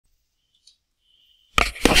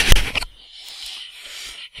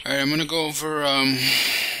Alright, I'm gonna go over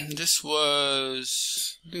this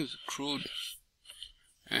was I think it was crude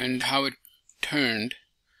and how it turned.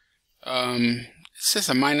 It's just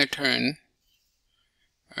a minor turn.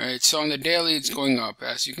 Alright, so on the daily it's going up.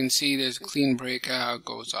 As you can see, there's a clean breakout,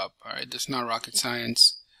 goes up. Alright, that's not rocket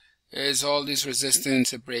science. There's all these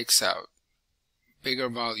resistance, it breaks out. Bigger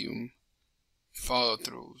volume, follow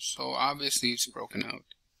through. So obviously it's broken out.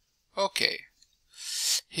 Okay.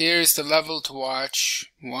 Here's the level to watch.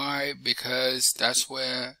 Why? Because that's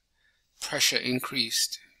where pressure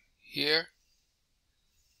increased. Here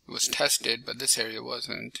it was tested, but this area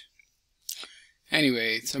wasn't.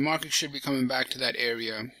 Anyway, the market should be coming back to that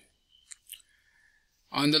area.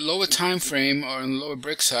 On the lower time frame, or on the lower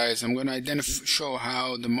brick size, I'm going to show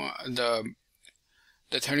how the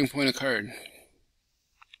turning point occurred.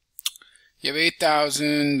 You have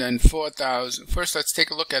 8,000 and 4,000. First, let's take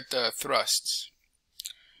a look at the thrusts.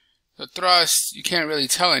 The thrust, you can't really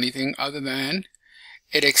tell anything other than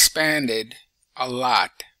it expanded a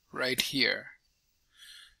lot right here.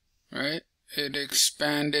 Right? It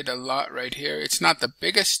expanded a lot right here. It's not the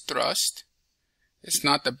biggest thrust. It's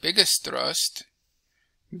not the biggest thrust,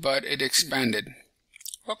 but it expanded.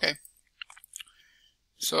 Okay.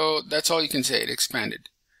 So that's all you can say. It expanded.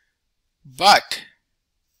 But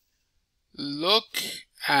look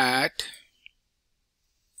at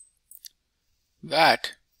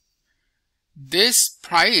that. This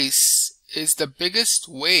price is the biggest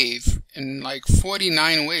wave in like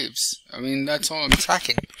 49 waves. I mean, that's all I'm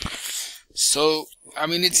tracking. So, I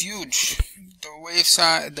mean, it's huge. The wave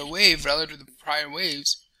size, the wave relative to the prior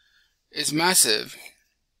waves is massive.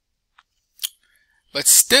 But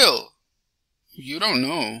still, you don't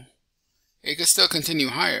know. It could still continue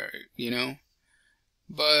higher, you know.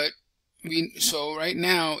 But so right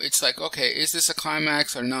now it's like, okay, is this a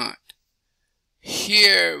climax or not?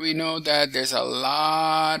 Here we know that there's a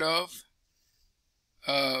lot of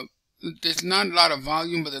there's not a lot of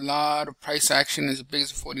volume, but a lot of price action. Is the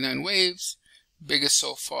biggest of 49 waves, biggest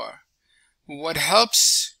so far. What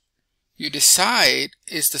helps you decide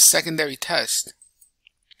is the secondary test.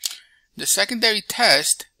 The secondary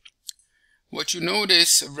test, what you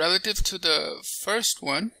notice relative to the first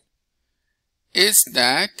one is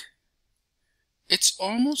that it's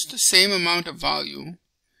almost the same amount of volume,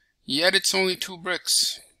 yet it's only 2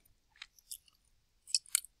 bricks.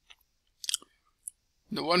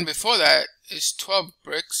 The one before that is 12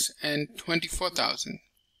 bricks and 24,000.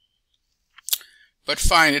 But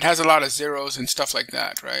fine, it has a lot of zeros and stuff like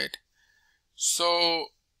that, right? So,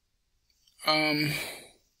 even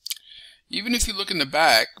if you look in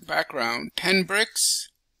the background, 10 bricks,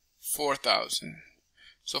 4,000.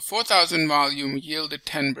 So 4,000 volume yielded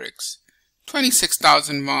 10 bricks.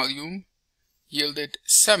 26,000 volume yielded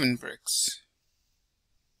 7 bricks.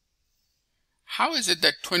 How is it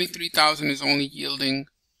that 23,000 is only yielding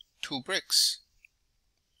 2 bricks?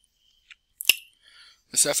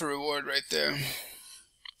 That's effort reward right there.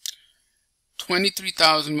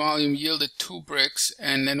 23,000 volume yielded 2 bricks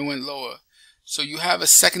and then went lower. So you have a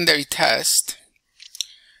secondary test.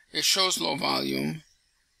 It shows low volume,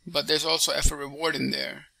 but there's also effort reward in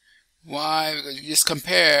there. Why? Because you just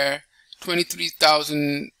compare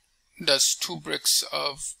 23,000 does 2 bricks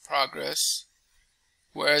of progress,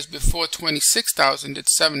 whereas before 26,000 did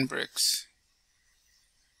 7 bricks.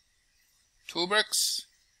 2 bricks,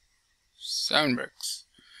 7 bricks.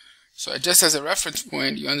 So just as a reference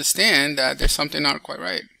point, you understand that there's something not quite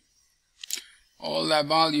right. All that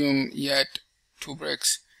volume, yet 2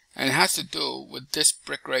 bricks, and it has to do with this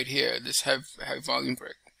brick right here, this high volume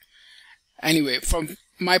brick. Anyway, from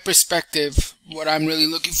my perspective, what I'm really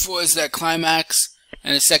looking for is that climax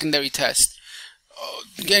and a secondary test.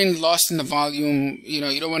 Getting lost in the volume, you know,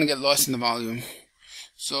 you don't want to get lost in the volume.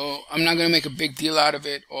 So I'm not going to make a big deal out of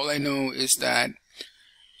it. All I know is that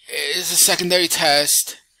it's a secondary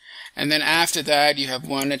test, and then after that you have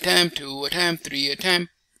 1 attempt, 2 attempt, 3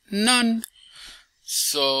 attempt, none.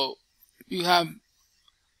 So you have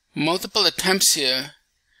multiple attempts here,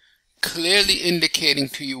 clearly indicating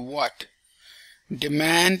to you what?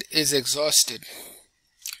 Demand is exhausted.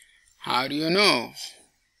 How do you know?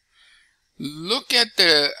 Look at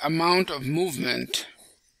the amount of movement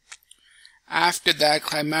after that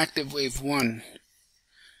climactic wave 1.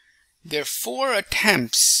 There are 4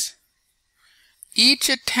 attempts. Each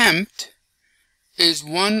attempt is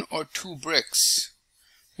 1 or 2 bricks,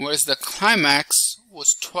 whereas the climax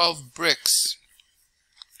was 12 bricks.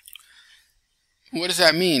 What does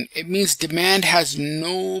that mean? It means demand has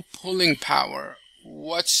no pulling power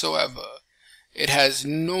whatsoever. It has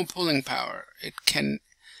no pulling power.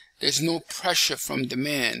 There's no pressure from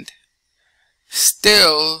demand.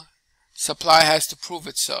 Still, supply has to prove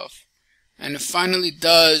itself, and it finally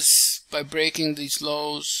does by breaking these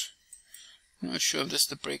lows. I'm not sure if this is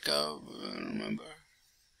the breakout. I don't remember.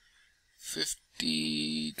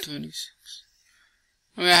 50, 26.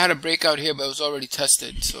 I mean, I had a breakout here, but it was already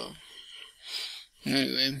tested. So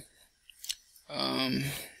anyway,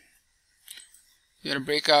 you had a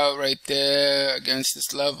breakout right there against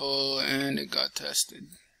this level, and it got tested,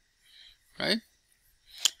 right?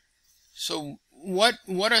 So what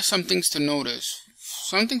are some things to notice?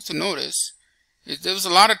 Some things to notice is there was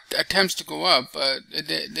a lot of attempts to go up, but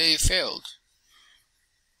they failed.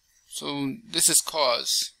 So this is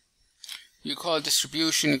cause. You call it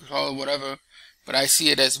distribution, you call it whatever, but I see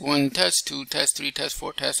it as 1 test, 2 test, 3 test,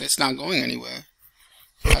 4 test. It's not going anywhere.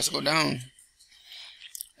 It has to go down.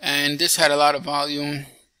 And this had a lot of volume.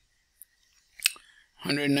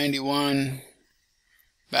 191,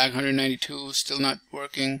 back 192, still not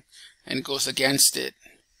working, and it goes against it,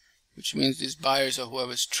 which means these buyers or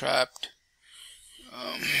whoever's trapped.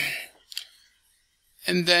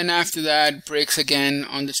 And then after that, breaks again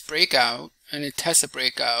on this breakout, and it tests a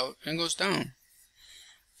breakout and goes down.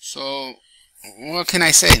 So what can I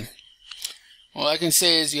say? All I can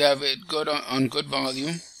say is you have it good on good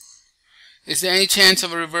volume. Is there any chance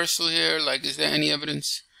of a reversal here? Like, is there any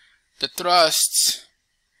evidence? The thrusts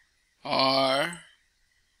are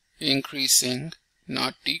increasing,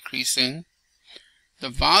 not decreasing. The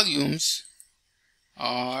volumes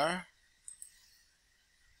are,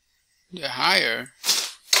 they're higher.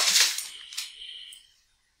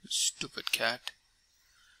 Stupid cat.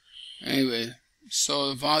 Anyway, so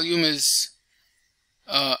the volume is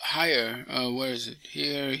higher. Where is it?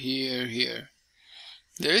 Here, here, here.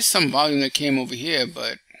 There is some volume that came over here,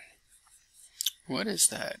 but what is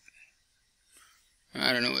that?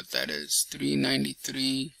 I don't know what that is.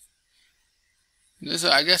 393.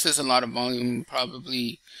 I guess there's a lot of volume,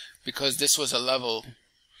 probably because this was a level,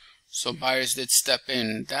 so buyers did step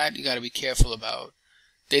in. That you got to be careful about.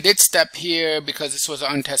 They did step here because this was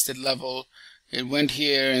an untested level. It went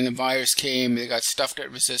here and the buyers came. They got stuffed at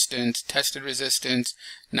resistance, tested resistance.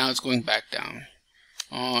 Now it's going back down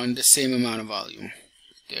on the same amount of volume.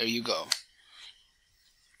 There you go.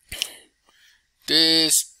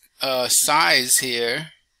 This size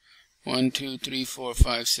here, 1, 2, 3, 4,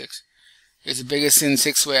 5, 6, is the biggest in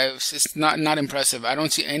 6 waves. It's not impressive. I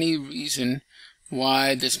don't see any reason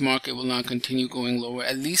why this market will not continue going lower,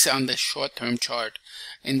 at least on the short-term chart.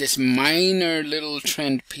 In this minor little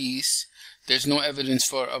trend piece, there's no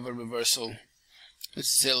evidence of a reversal.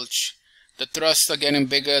 It's zilch. The thrusts are getting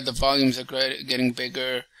bigger, the volumes are getting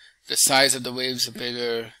bigger, the size of the waves are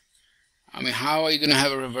bigger. I mean, how are you going to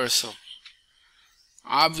have a reversal?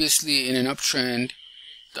 Obviously, in an uptrend,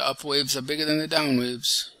 the up waves are bigger than the down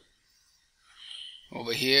waves.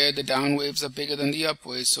 Over here, the down waves are bigger than the up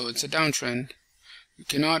waves, so it's a downtrend. You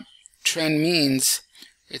cannot, trend means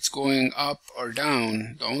it's going up or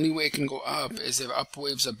down. The only way it can go up is if up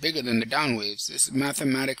waves are bigger than the down waves. It's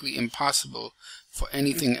mathematically impossible for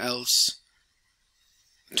anything else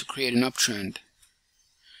to create an uptrend.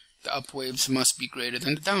 The up waves must be greater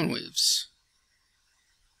than the down waves.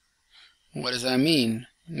 What does that mean?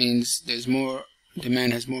 It means there's more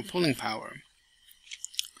demand, has more pulling power.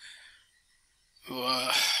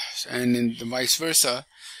 And in the vice versa,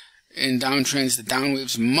 in downtrends, the down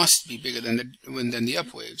waves must be bigger than the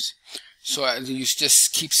up waves. So you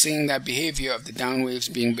just keep seeing that behavior of the down waves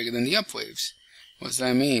being bigger than the up waves. What does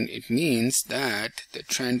that mean? It means that the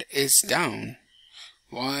trend is down.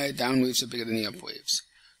 Why? Down waves are bigger than the up waves.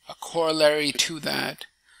 A corollary to that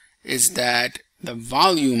is that the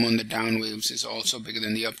volume on the down waves is also bigger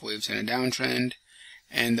than the up waves in a downtrend,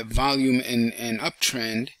 and the volume in an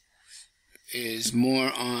uptrend is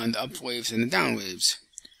more on the up waves than the down waves.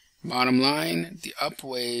 Bottom line, the up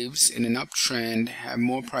waves in an uptrend have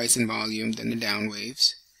more price and volume than the down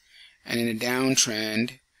waves, and in a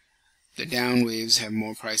downtrend, the down waves have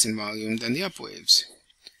more price and volume than the up waves.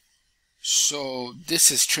 So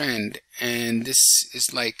this is trend, and this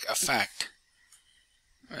is like a fact,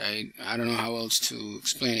 right? I don't know how else to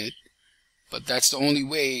explain it, but that's the only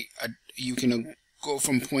way you can go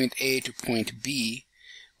from point A to point B,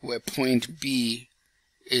 where point B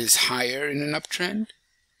is higher in an uptrend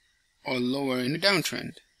or lower in a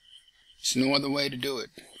downtrend. There's no other way to do it.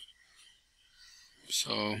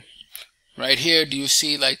 So right here, do you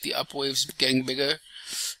see like the up waves getting bigger?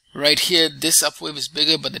 Right here, this up wave is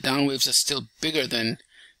bigger, but the down waves are still bigger than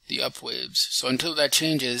the up waves. So until that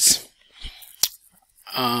changes,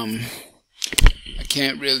 I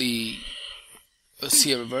can't really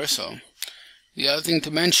see a reversal. The other thing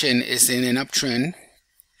to mention is in an uptrend,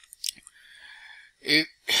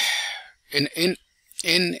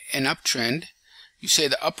 in an uptrend, you say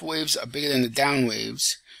the up waves are bigger than the down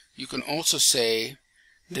waves. You can also say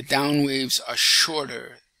the down waves are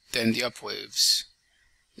shorter than the up waves.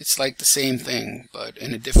 It's like the same thing, but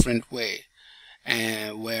in a different way,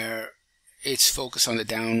 and where it's focused on the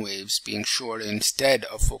down waves being shorter instead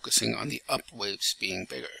of focusing on the up waves being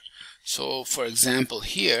bigger. So for example,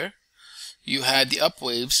 here you had the up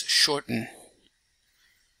waves shorten,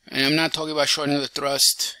 and I'm not talking about shortening the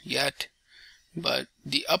thrust yet, but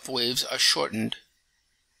the up waves are shortened.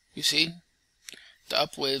 You see, the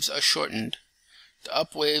up waves are shortened. The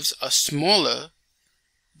up waves are smaller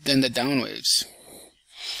than the down waves.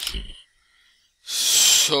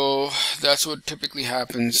 So that's what typically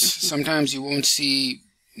happens. Sometimes you won't see,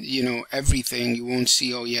 everything. You won't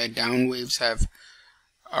see, oh yeah, down waves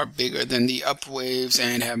are bigger than the up waves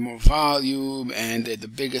and have more volume, and they're the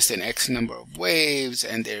biggest in X number of waves,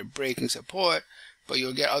 and they're breaking support. But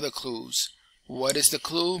you'll get other clues. What is the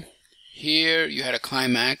clue? Here you had a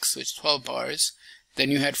climax, which is 12 bars.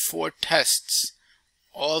 Then you had 4 tests.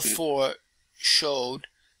 All 4 showed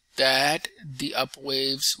that the up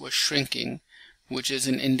waves were shrinking, which is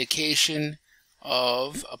an indication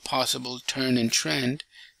of a possible turn in trend,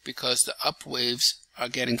 because the up waves are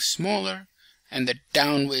getting smaller and the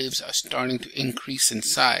down waves are starting to increase in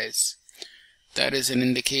size. That is an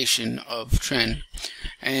indication of trend.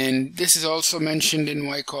 And this is also mentioned in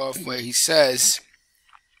Wyckoff, where he says,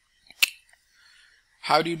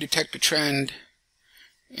 how do you detect a trend?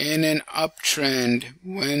 In an uptrend,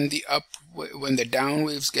 when the down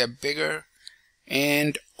waves get bigger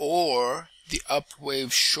and or the up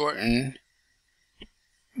waves shorten,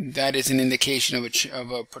 that is an indication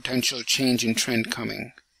of a potential change in trend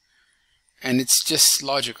coming. And it's just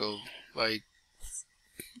logical. Like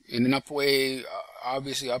in an up wave,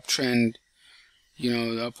 obviously uptrend,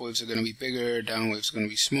 the up waves are going to be bigger, down waves are going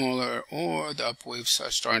to be smaller, or the up waves are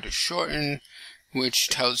starting to shorten, which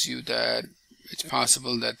tells you that it's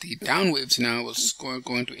possible that the down waves now are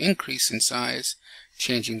going to increase in size,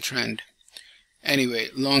 changing trend. Anyway,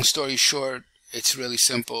 long story short, it's really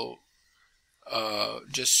simple.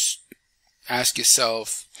 Just ask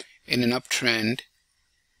yourself, in an uptrend,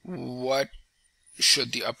 what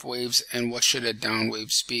should the up waves and what should the down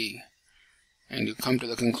waves be? And you come to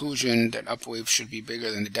the conclusion that up waves should be bigger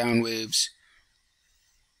than the down waves,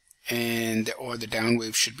 or the down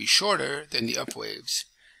waves should be shorter than the up waves.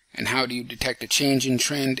 And how do you detect a change in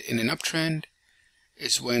trend in an uptrend?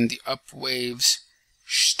 Is when the up waves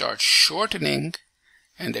start shortening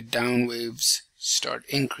and the down waves start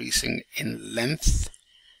increasing in length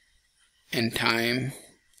and time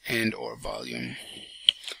and or volume.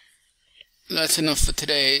 That's enough for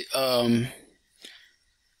today.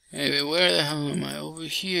 Anyway, where the hell am I? Over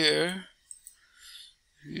here.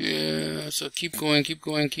 Yeah, so keep going.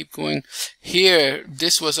 Here,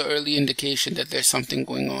 this was an early indication that there's something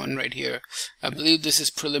going on right here. I believe this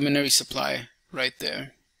is preliminary supply right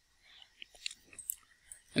there.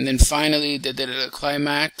 And then finally, they did a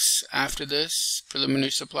climax after this,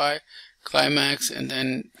 preliminary supply, climax, and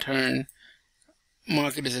then turn.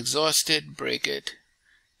 Market is exhausted, break it.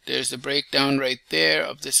 There's the breakdown right there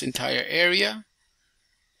of this entire area.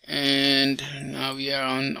 And now we are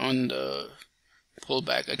on the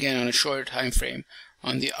pullback again on a shorter time frame.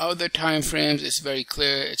 On the other time frames, it's very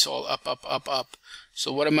clear. It's all up, up, up, up.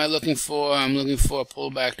 So what am I looking for? I'm looking for a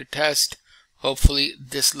pullback to test. Hopefully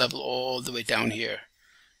this level all the way down here.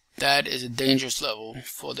 That is a dangerous level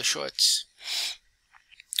for the shorts.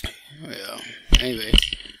 Yeah. Anyway,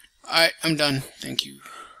 alright, I'm done. Thank you.